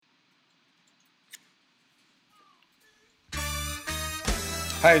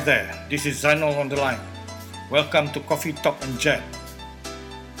Hi there, this is Zainal on the line. Welcome to Coffee Talk and Chat.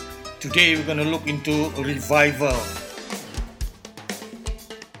 Today we're going to look into revival,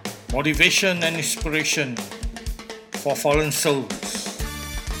 motivation and inspiration for fallen souls.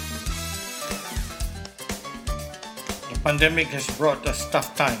 The pandemic has brought us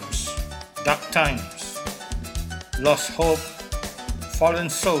tough times, dark times, lost hope, fallen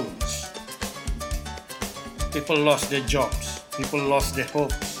souls. People lost their jobs. People lost their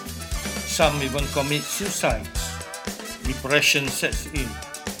hopes. Some even commit suicides. Depression sets in.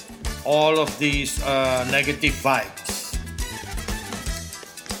 All of these are negative vibes.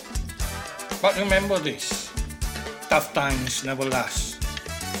 But remember this, tough times never last.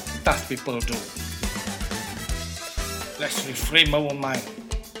 Tough people do. Let's reframe our mind.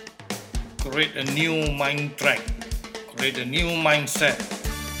 Create a new mind track. Create a new mindset.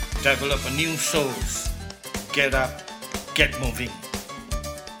 Develop a new souls. Get up. Get moving.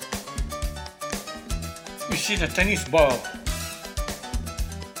 You see the tennis ball,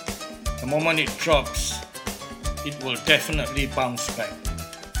 the moment it drops, it will definitely bounce back.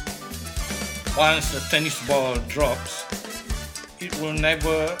 Once the tennis ball drops, it will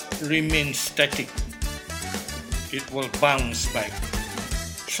never remain static. It will bounce back.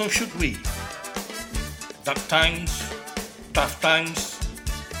 So should we. Dark times, tough times,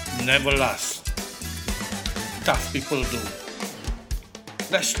 never last. Tough people do.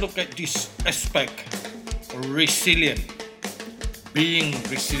 Let's look at this aspect, resilient, being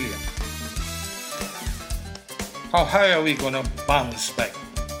resilient. How high are we gonna bounce back?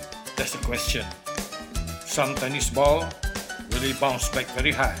 That's the question. Some tennis ball really bounce back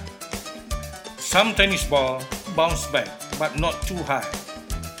very high. Some tennis ball bounce back, but not too high.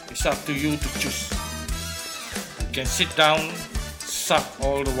 It's up to you to choose. You can sit down, suck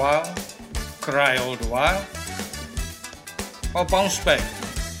all the while, cry all the while, or bounce back.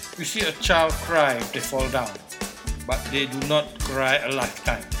 You see a child cry if they fall down, but they do not cry a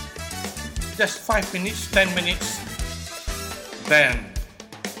lifetime. Just 5 minutes, 10 minutes, then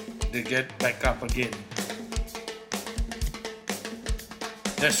they get back up again.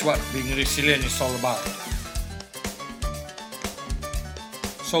 That's what being resilient is all about.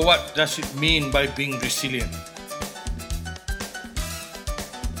 So what does it mean by being resilient?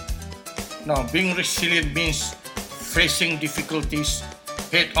 Now, being resilient means facing difficulties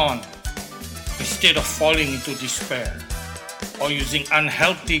head-on instead of falling into despair or using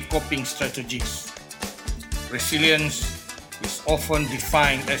unhealthy coping strategies. Resilience is often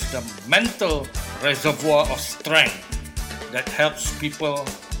defined as the mental reservoir of strength that helps people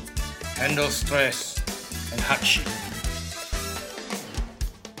handle stress and hardship.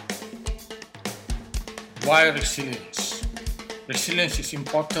 Why resilience? Resilience is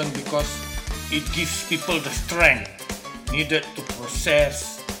important because it gives people the strength needed to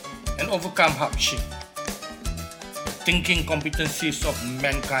process and overcome hardship. The thinking competencies of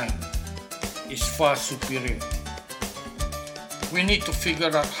mankind is far superior. We need to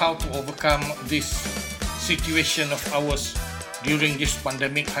figure out how to overcome this situation of ours during this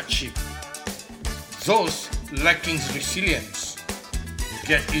pandemic hardship. Those lacking resilience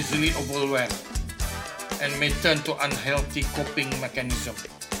get easily overwhelmed and may turn to unhealthy coping mechanisms.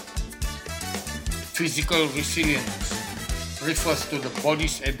 Physical resilience refers to the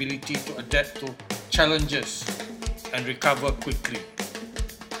body's ability to adapt to challenges and recover quickly.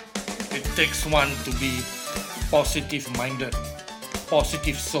 It takes one to be positive-minded,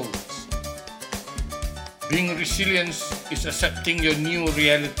 positive souls. Being resilient is accepting your new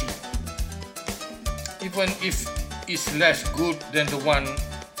reality, even if it's less good than the one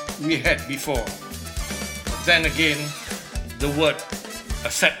we had before. But then again, the word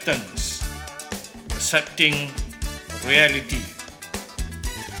acceptance, accepting reality.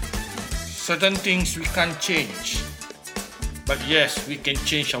 Certain things we can't change, but yes, we can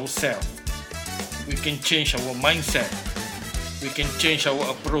change ourselves. We can change our mindset. We can change our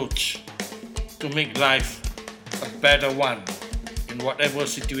approach to make life a better one in whatever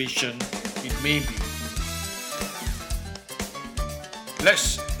situation it may be.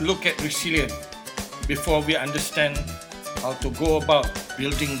 Let's look at resilience before we understand how to go about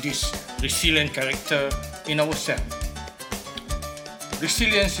building this resilient character in ourselves.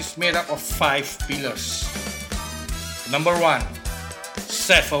 Resilience is made up of 5 pillars. Number 1,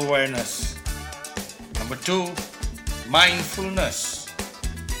 self-awareness. Number 2, mindfulness.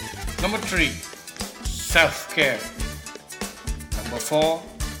 Number 3, self-care. Number 4,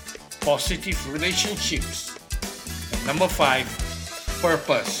 positive relationships. And number 5,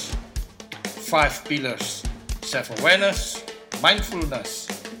 purpose. 5 pillars: self-awareness, mindfulness,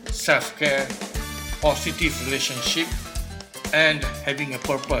 self-care, positive relationship, and having a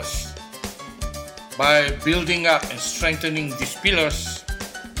purpose. By building up and strengthening these pillars,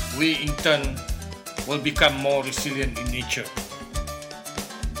 we in turn will become more resilient in nature.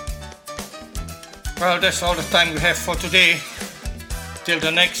 Well, that's all the time we have for today. Till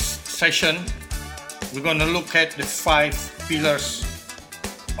the next session, we're going to look at the 5 pillars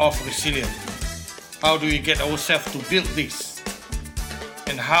of resilience. How do we get ourselves to build this?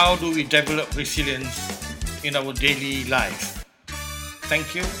 And how do we develop resilience in our daily life?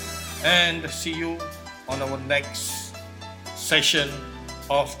 Thank you, and see you on our next session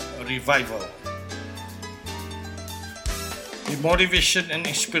of Revival. The motivation and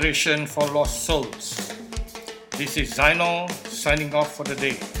inspiration for lost souls. This is Zainal signing off for the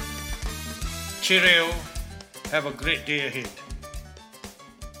day. Cheerio, have a great day ahead.